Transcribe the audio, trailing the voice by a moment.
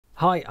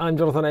Hi, I'm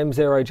Jonathan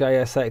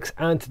M0JSX,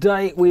 and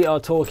today we are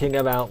talking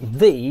about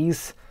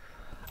these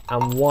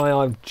and why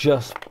I've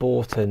just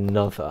bought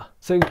another.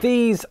 So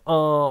these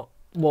are,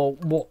 well,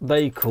 what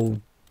they call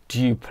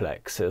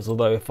duplexers,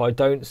 although if I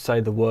don't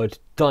say the word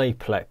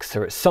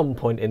diplexer at some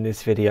point in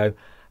this video,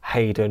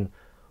 Hayden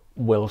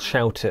will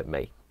shout at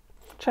me.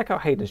 Check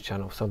out Hayden's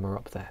channel somewhere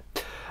up there.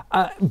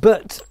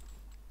 But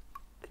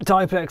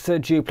diplexer,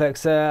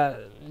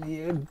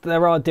 duplexer,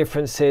 there are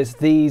differences.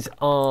 These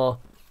are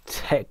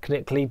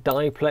technically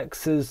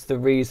diplexers. The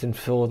reason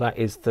for that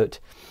is that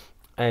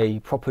a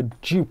proper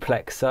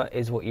duplexer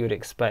is what you would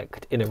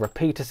expect in a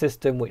repeater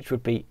system, which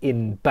would be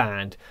in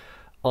band,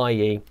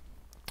 i.e.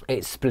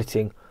 it's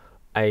splitting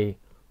a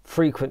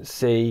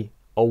frequency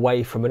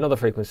away from another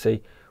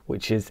frequency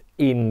which is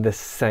in the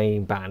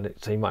same band.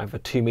 So you might have a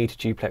 2 meter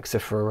duplexer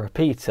for a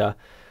repeater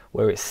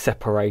where it's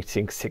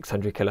separating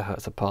 600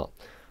 kilohertz apart.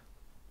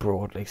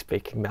 Broadly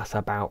speaking, that's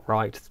about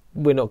right.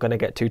 We're not going to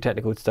get too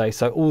technical today.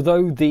 So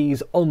although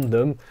these on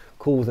them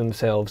call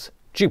themselves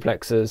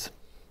duplexers,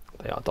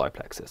 they are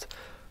diplexers.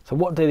 So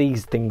what do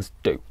these things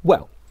do?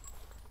 Well,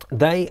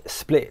 they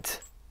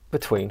split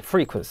between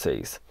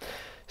frequencies.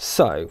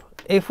 So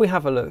if we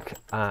have a look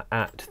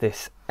at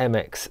this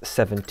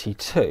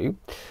MX72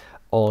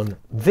 on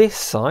this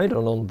side,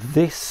 on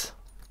this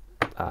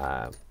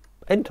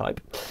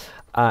N-type,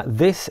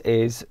 this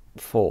is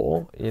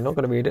for, you're not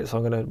going to read it, so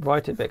I'm going to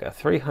write it bigger,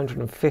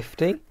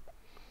 350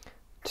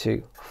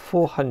 to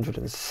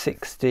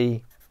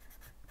 460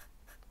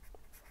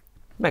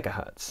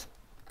 megahertz.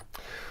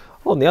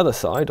 On the other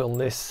side, on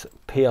this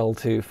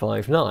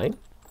PL259,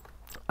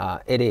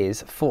 it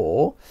is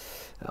for,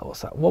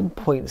 what's that,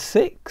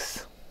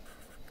 1.6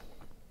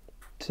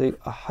 to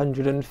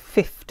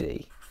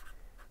 150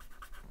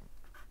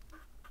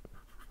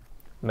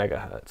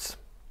 megahertz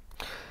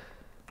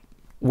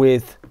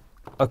with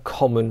a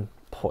common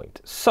point.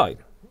 So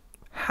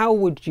how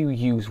would you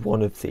use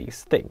one of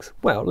these things?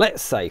 Well,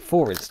 let's say,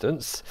 for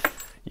instance,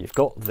 you've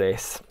got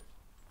this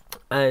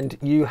and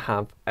you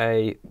have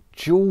a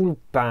dual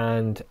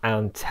band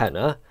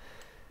antenna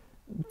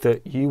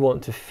that you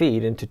want to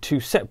feed into two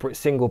separate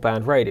single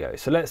band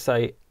radios. So let's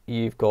say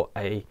you've got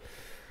a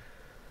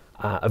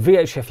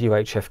VHF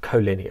UHF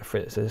collinear, for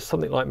instance,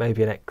 something like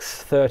maybe an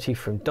X30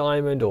 from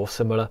Diamond or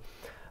similar.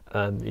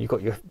 You've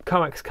got your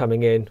coax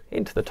coming in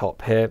into the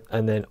top here,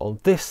 and then on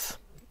this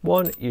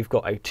one you've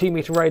got a 2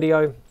 meter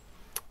radio,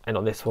 and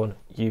on this one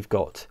you've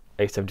got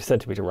a 70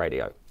 centimeter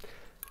radio,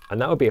 and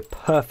that would be a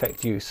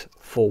perfect use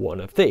for one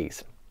of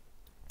these.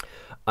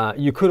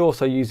 You could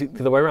also use it the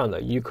other way around though.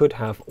 You could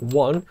have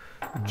one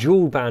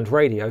dual band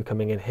radio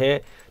coming in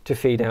here to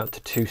feed out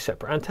to two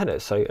separate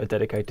antennas, so a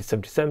dedicated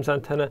 77s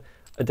antenna,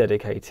 a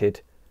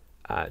dedicated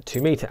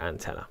 2 meter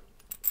antenna.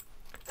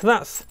 So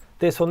that's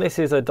this one. This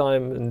is a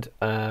Diamond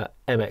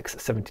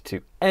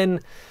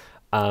MX72N.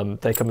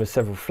 They come in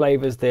several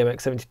flavors. The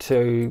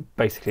MX72,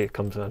 basically it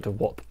comes down to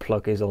what the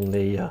plug is on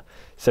the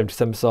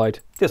 77 side.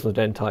 This one's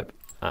an N-type,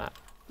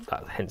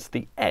 hence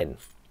the N.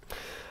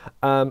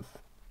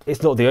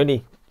 It's not the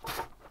only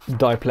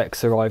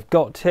diplexer I've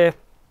got here,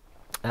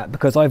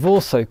 because I've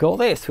also got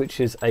this, which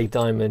is a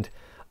Diamond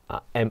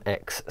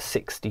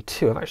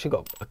MX62. I've actually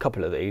got a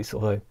couple of these,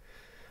 although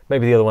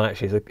maybe the other one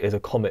actually is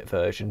a Comet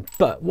version.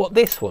 But what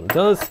this one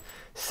does,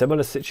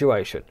 similar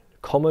situation,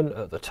 common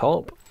at the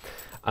top,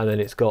 and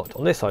then it's got,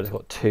 on this side, it's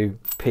got two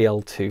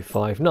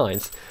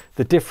PL259s.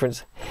 The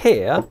difference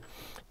here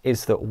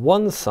is that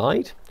one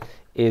side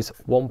is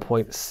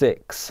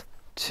 1.6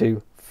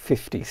 to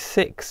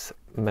 56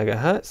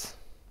 megahertz.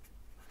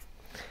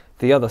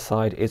 The other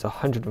side is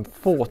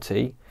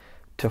 140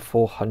 to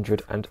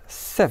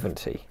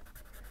 470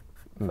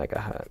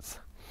 megahertz.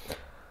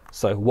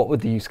 So what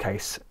would the use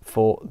case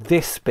for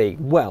this be?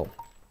 Well,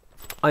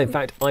 in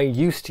fact, I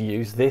used to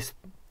use this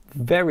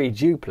very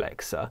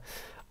duplexer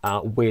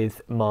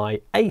with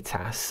my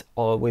ATAS,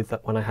 or with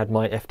when I had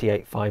my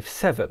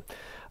FD857.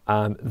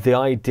 The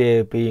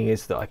idea being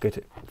is that I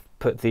could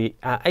put the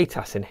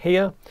ATAS in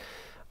here,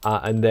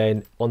 and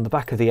then on the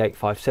back of the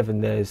 857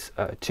 there's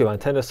two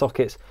antenna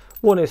sockets.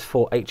 One is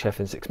for HF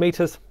and 6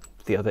 meters,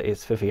 the other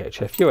is for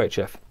VHF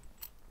UHF.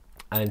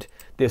 And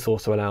this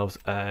also allows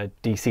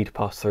DC to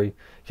pass through.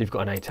 If you've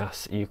got an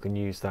ATAS, you can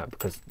use that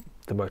because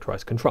the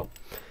motorized control.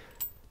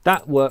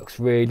 That works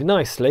really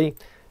nicely,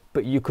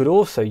 but you could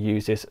also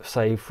use this,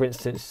 say for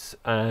instance,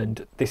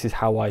 and this is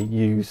how I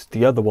use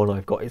the other one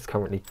I've got. It's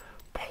currently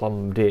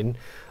plumbed in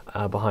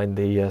behind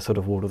the sort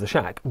of wall of the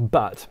shack,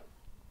 but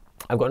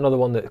I've got another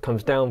one that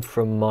comes down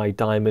from my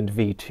Diamond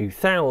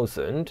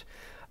V2000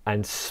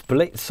 and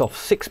splits off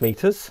 6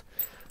 meters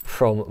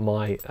from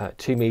my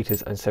 2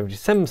 meters and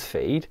 77s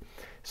feed,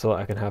 so that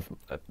I can have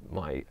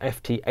my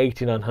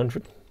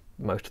FT8900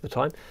 most of the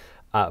time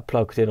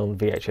plugged in on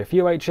VHF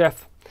UHF,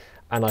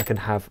 and I can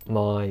have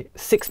my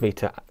 6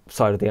 meter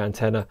side of the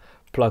antenna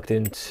plugged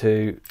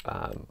into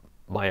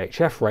my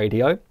HF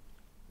radio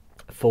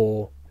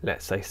for,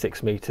 let's say,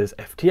 6 meters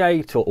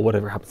FT8 or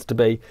whatever it happens to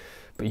be.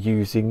 but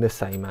using the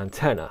same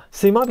antenna.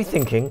 So you might be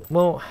thinking,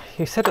 well,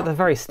 you said at the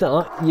very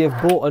start you've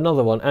bought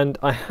another one, and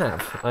I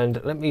have,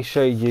 and let me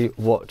show you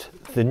what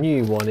the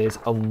new one is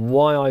and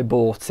why I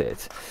bought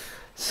it.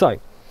 So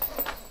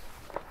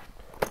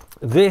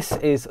this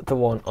is the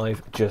one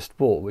I've just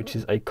bought, which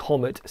is a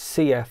Comet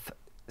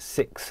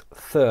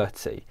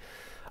CF630.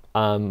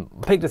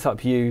 Picked it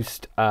up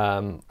used,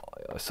 I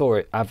saw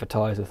it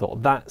advertised, I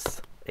thought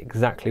that's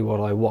exactly what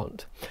I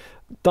want.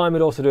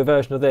 Diamond also do a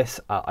version of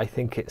this. I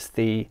think it's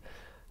the,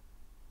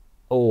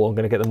 oh, I'm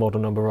going to get the model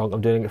number wrong.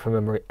 I'm doing it from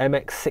memory.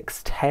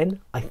 MX610,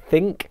 I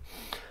think.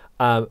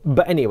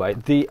 But anyway,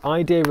 the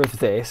idea of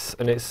this,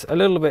 and it's a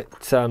little bit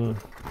different,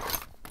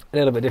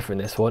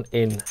 this one,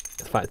 in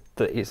the fact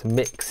that it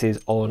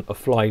mixes on a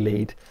fly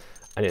lead,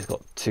 and it's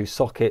got 2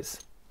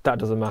 sockets. That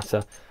doesn't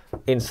matter.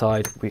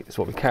 Inside is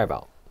what we care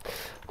about.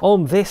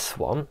 On this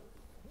one,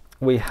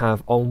 we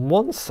have on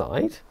one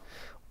side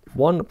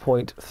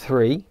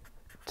 1.3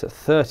 to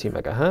 30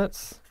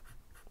 megahertz,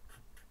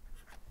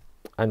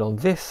 and on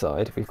this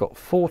side we've got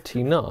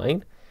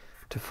 49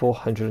 to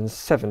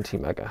 470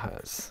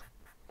 megahertz.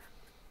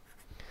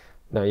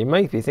 Now you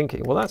may be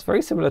thinking, well, that's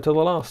very similar to the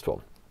last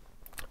one.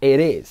 It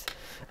is,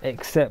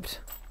 except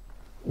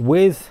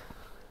with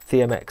the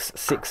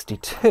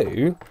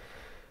MX62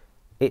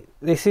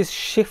 this is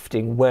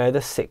shifting where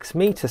the 6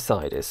 meter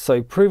side is.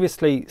 So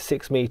previously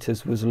 6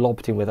 meters was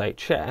lobbed in with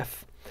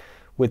HF.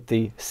 With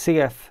the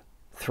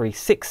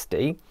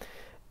CF360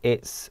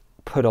 it's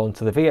put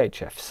onto the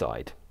VHF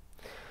side.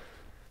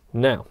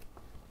 Now,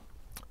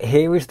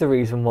 here is the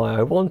reason why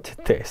I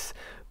wanted this,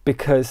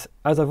 because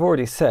as I've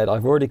already said,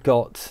 I've already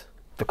got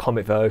the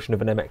Comet version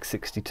of an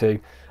MX62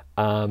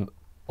 on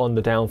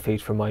the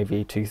downfeed from my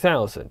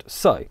V2000.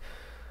 So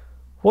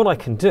what I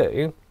can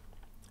do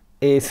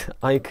is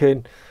I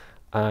can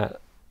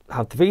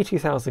have the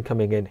V2000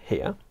 coming in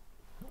here,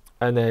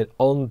 and then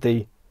on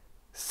the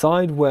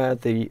side where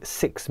the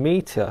 6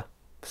 meter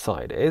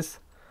side is,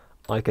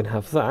 I can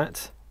have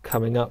that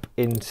coming up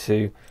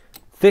into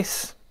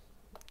this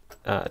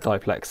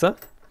diplexer.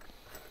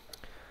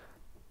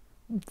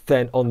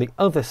 Then on the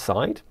other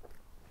side,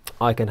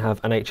 I can have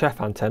an HF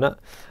antenna.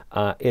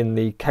 In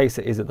the case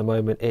it is at the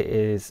moment, it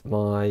is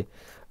my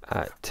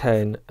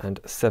 10 and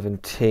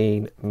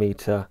 17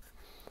 meter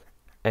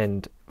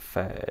end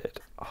fed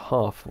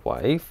half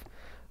wave,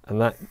 and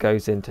that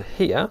goes into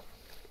here,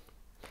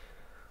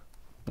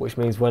 which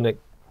means when I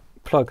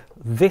plug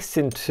this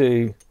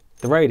into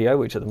the radio,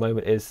 which at the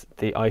moment is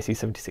the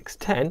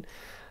IC7610,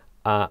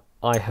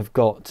 I have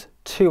got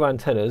 2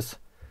 antennas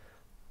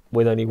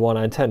with only 1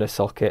 antenna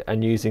socket,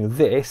 and using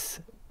this,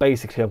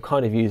 basically I'm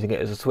kind of using it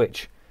as a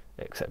switch,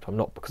 except I'm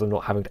not, because I'm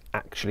not having to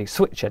actually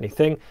switch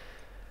anything.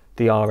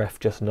 The RF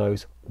just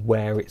knows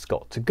where it's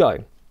got to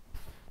go.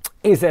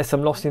 Is there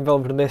some loss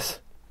involved in this?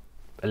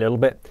 A little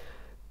bit.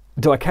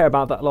 Do I care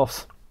about that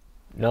loss?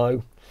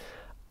 No.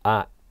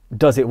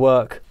 Does it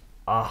work?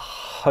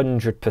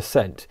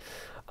 100%.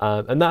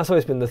 And that's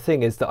always been the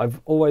thing, is that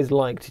I've always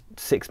liked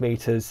 6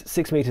 meters.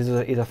 6 meters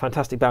is a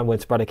fantastic band when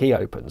sporadic E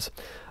opens.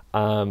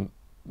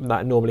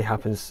 That normally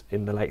happens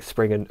in the late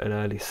spring and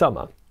early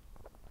summer.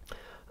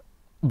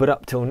 But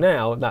up till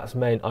now, that's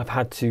meant I've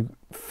had to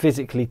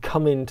physically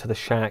come into the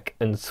shack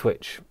and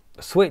switch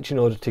in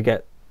order to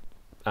get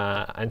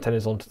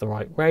antennas onto the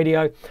right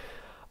radio,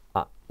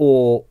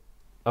 or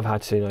I've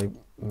had to,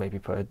 maybe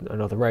put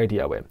another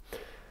radio in.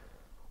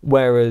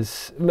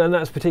 Whereas, and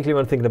that's particularly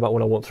when I'm thinking about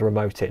when I want to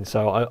remote in.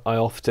 So I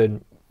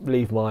often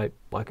leave my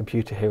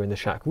computer here in the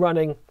shack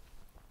running,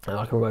 and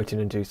I can remote in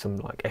and do some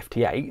like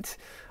FT8,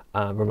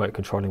 remote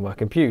controlling my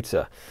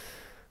computer.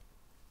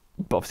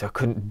 But obviously I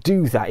couldn't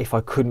do that if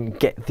I couldn't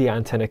get the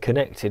antenna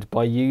connected.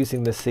 By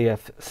using the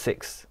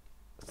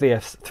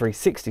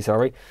CF360,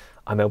 sorry,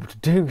 I'm able to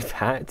do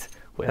that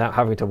without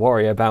having to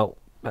worry about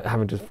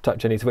having to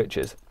touch any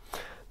switches.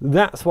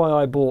 That's why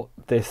I bought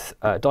this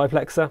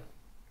diplexer.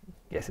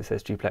 Yes, it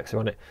says duplexer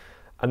on it.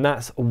 And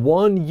that's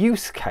one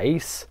use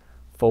case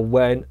for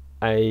when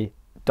a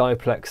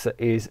diplexer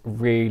is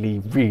really,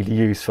 really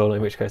useful,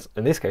 in which case,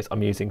 in this case,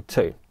 I'm using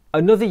 2.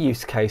 Another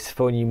use case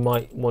for when you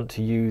might want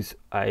to use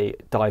a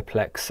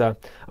diplexer,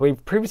 we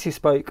previously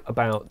spoke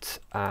about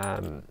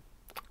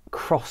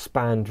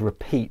crossband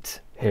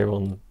repeat here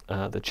on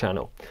the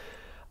channel.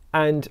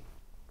 And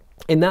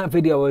in that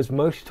video, I was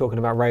mostly talking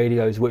about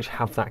radios which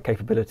have that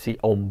capability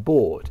on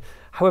board.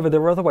 However,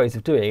 there are other ways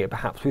of doing it,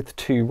 perhaps with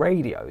 2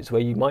 radios,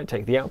 where you might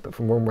take the output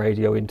from one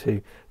radio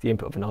into the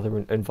input of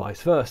another, and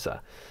vice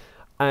versa.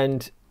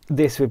 And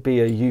this would be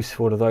a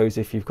useful one of those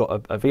if you've got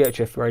a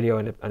VHF radio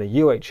and a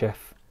UHF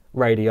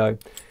radio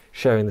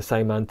sharing the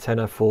same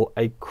antenna for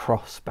a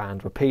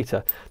crossband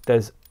repeater.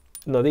 There's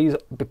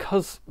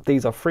because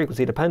these are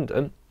frequency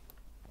dependent,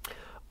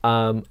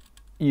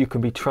 you can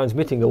be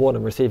transmitting on one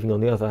and receiving on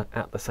the other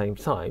at the same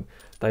time.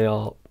 They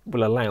will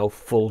allow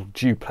full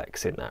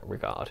duplex in that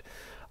regard,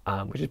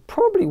 which is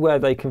probably where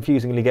they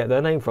confusingly get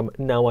their name from,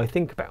 now I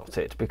think about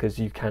it, because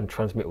you can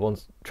transmit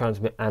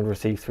and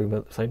receive through them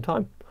at the same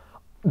time.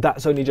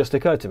 That's only just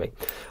occurred to me.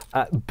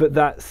 But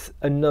that's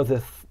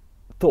another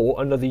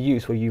thought another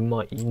use where you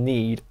might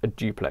need a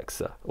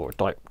duplexer or a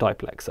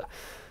diplexer.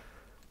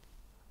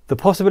 The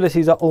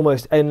possibilities are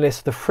almost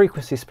endless. The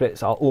frequency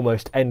splits are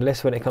almost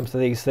endless when it comes to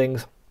these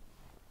things.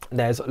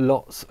 There's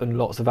lots and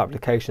lots of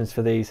applications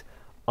for these.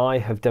 I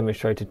have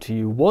demonstrated to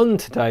you one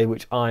today,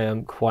 which I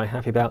am quite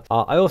happy about.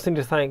 I also need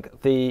to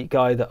thank the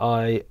guy that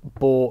I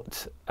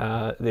bought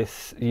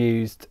this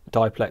used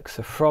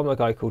diplexer from, a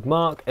guy called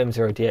Mark,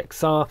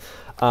 M0DXR,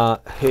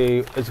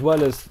 who, as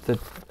well as the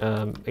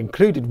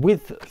included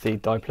with the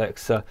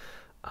diplexer,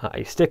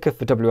 a sticker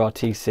for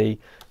WRTC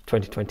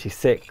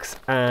 2026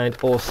 and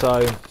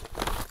also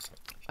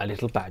a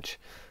little badge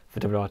for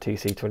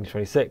WRTC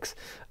 2026.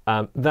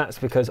 That's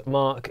because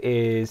Mark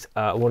is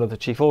one of the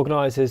chief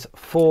organisers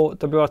for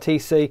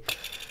WRTC.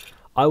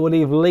 I will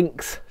leave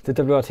links to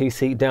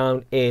WRTC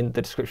down in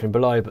the description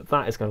below, but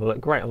that is going to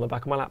look great on the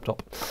back of my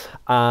laptop.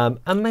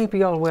 And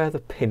maybe I'll wear the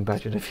pin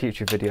badge in a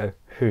future video,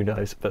 who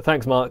knows. But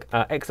thanks Mark,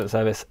 excellent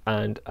service,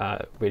 and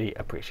really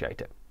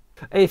appreciate it.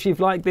 If you've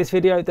liked this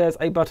video, there's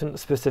a button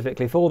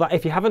specifically for that.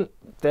 If you haven't,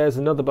 there's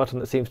another button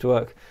that seems to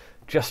work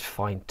just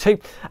fine too.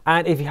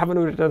 And if you haven't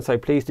already done so,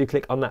 please do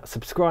click on that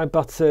subscribe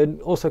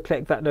button. Also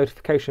click that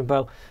notification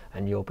bell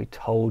and you'll be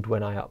told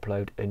when I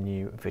upload a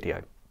new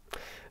video.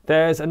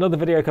 There's another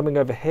video coming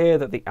over here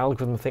that the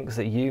algorithm thinks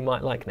that you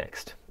might like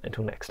next.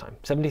 Until next time,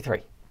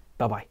 73.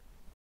 Bye bye.